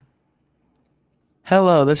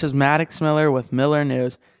Hello, this is Maddox Miller with Miller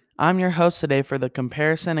News. I'm your host today for the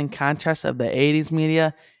comparison and contrast of the 80s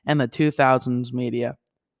media and the 2000s media.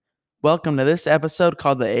 Welcome to this episode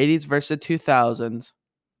called The 80s versus 2000s.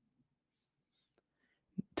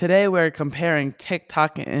 Today we're comparing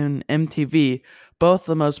TikTok and MTV, both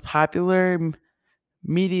the most popular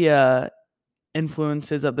media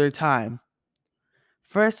influences of their time.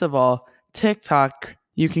 First of all, TikTok,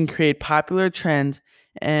 you can create popular trends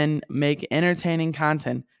and make entertaining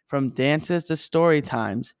content from dances to story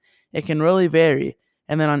times. It can really vary.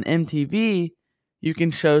 And then on MTV, you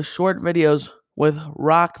can show short videos with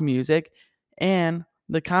rock music and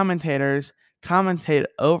the commentators commentate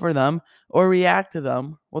over them or react to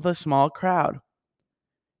them with a small crowd.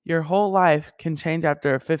 Your whole life can change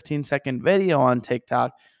after a 15-second video on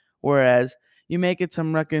TikTok, whereas you may get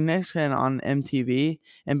some recognition on MTV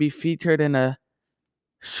and be featured in a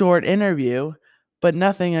short interview, but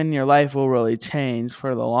nothing in your life will really change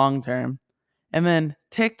for the long term. And then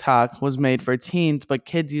TikTok was made for teens, but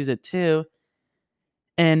kids use it too.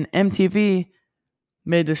 And MTV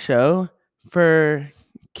made the show for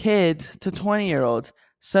kids to 20-year-olds,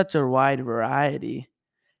 such a wide variety.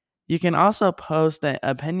 You can also post an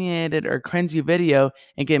opinionated or cringy video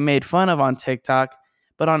and get made fun of on TikTok,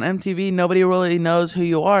 but on MTV, nobody really knows who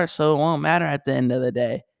you are, so it won't matter at the end of the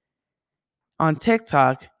day. On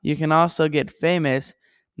TikTok, you can also get famous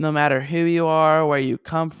no matter who you are, where you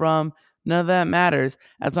come from. None of that matters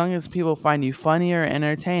as long as people find you funny or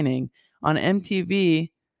entertaining. On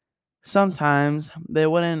MTV, sometimes they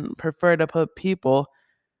wouldn't prefer to put people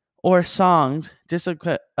or songs just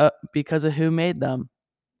because of who made them.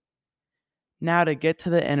 Now to get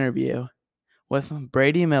to the interview with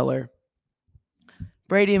Brady Miller.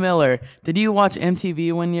 Brady Miller, did you watch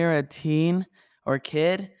MTV when you were a teen or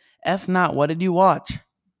kid? If not, what did you watch?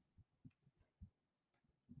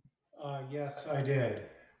 Yes, I did.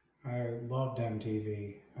 I loved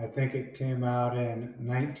MTV. I think it came out in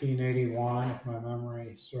 1981, if my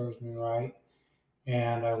memory serves me right,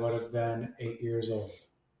 and I would have been 8 years old.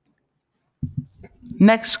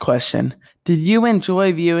 Next question. Did you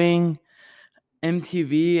enjoy viewing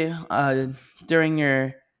MTV during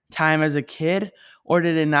your time as a kid, or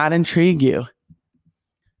did it not intrigue you?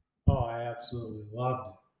 Oh, I absolutely loved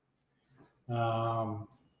it.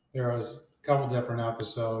 There was a couple different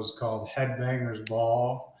episodes called Headbangers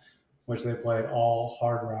Ball, which they played all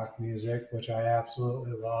hard rock music, which I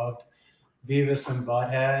absolutely loved. Beavis and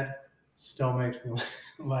Butthead still makes me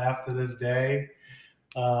laugh to this day.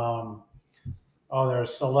 Um, Oh,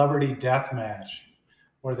 there's Celebrity Deathmatch,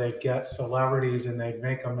 where they'd get celebrities and they'd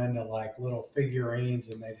make them into like little figurines,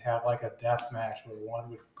 and they'd have like a death match where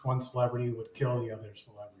one celebrity would kill the other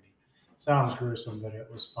celebrity. Sounds gruesome, but it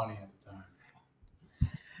was funny at the time.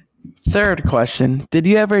 Third question. Did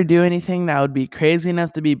you ever do anything that would be crazy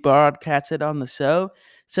enough to be broadcasted on the show,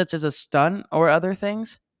 such as a stunt or other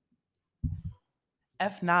things?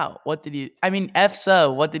 If not, if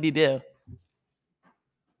so, what did you do?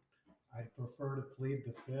 I'd prefer to plead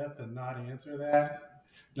the fifth and not answer that.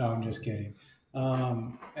 No, I'm just kidding.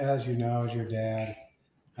 As you know, as your dad,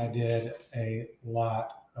 I did a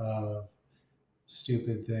lot of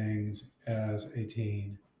stupid things as a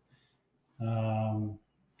teen. Um,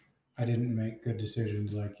 I didn't make good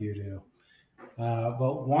decisions like you do.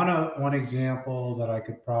 But one example that I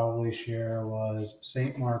could probably share was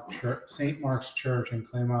St. Mark's Church in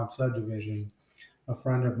Claymont Subdivision. A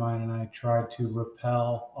friend of mine and I tried to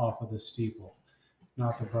rappel off of the steeple.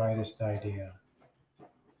 Not the brightest idea.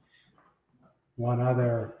 One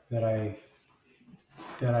other that I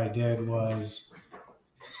did was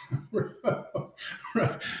rode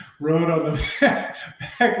on the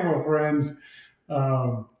back of a friend's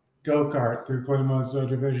um, go kart through Claymont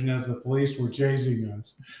Subdivision as the police were chasing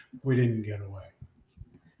us. We didn't get away.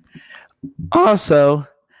 Also,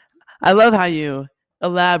 I love how you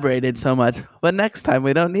elaborated so much, but next time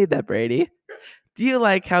we don't need that, Brady. Do you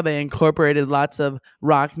like how they incorporated lots of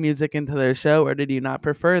rock music into their show, or did you not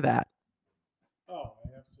prefer that? Oh, I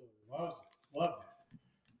absolutely loved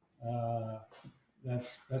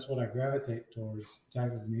it. That's what I gravitate towards,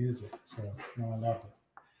 type of music. So no, I loved it.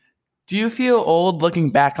 Do you feel old looking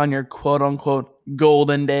back on your quote unquote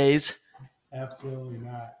golden days? Absolutely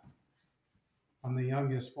not. I'm the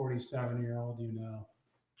youngest 47-year-old you know.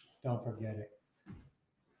 Don't forget it.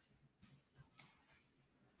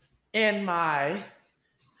 And my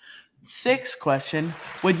sixth question,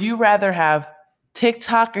 would you rather have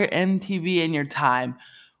TikTok or MTV in your time?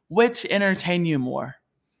 Which entertain you more?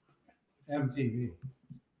 MTV.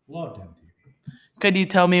 Loved MTV. Could you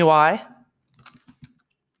tell me why?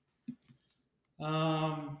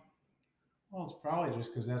 Well, it's probably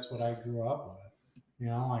just because that's what I grew up with.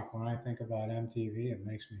 Like when I think about MTV, it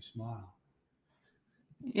makes me smile.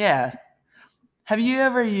 Yeah. Have you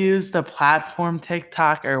ever used the platform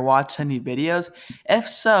TikTok or watched any videos? If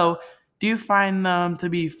so, do you find them to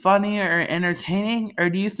be funny or entertaining, or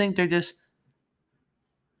do you think they're just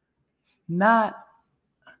not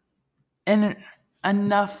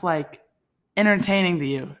enough entertaining to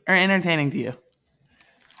you or entertaining to you?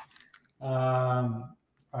 I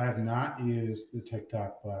have not used the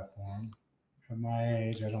TikTok platform. At my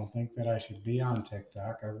age, I don't think that I should be on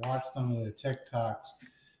TikTok. I've watched some of the TikToks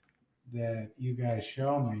that you guys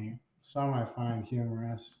show me. Some I find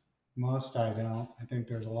humorous. Most I don't. I think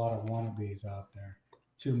there's a lot of wannabes out there.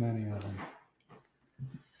 Too many of them.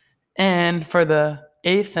 And for the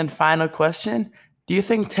eighth and final question, do you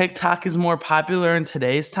think TikTok is more popular in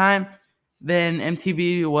today's time than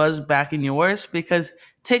MTV was back in yours? Because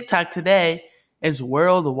TikTok today is a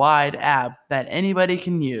worldwide app that anybody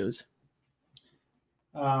can use.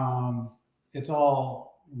 It's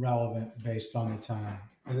all relevant based on the time.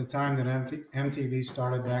 At the time that MTV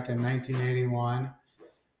started back in 1981,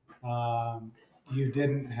 you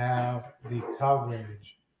didn't have the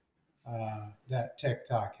coverage that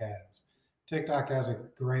TikTok has. TikTok has a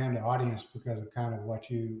grand audience because of kind of what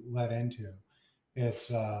you led into. It's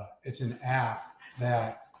an app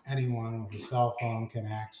that anyone with a cell phone can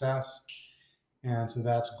access, and so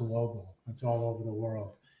that's global. It's all over the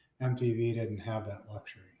world. MTV didn't have that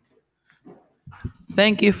luxury.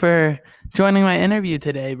 Thank you for joining my interview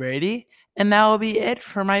today, Brady. And that will be it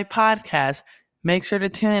for my podcast. Make sure to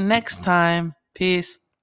tune in next time. Peace.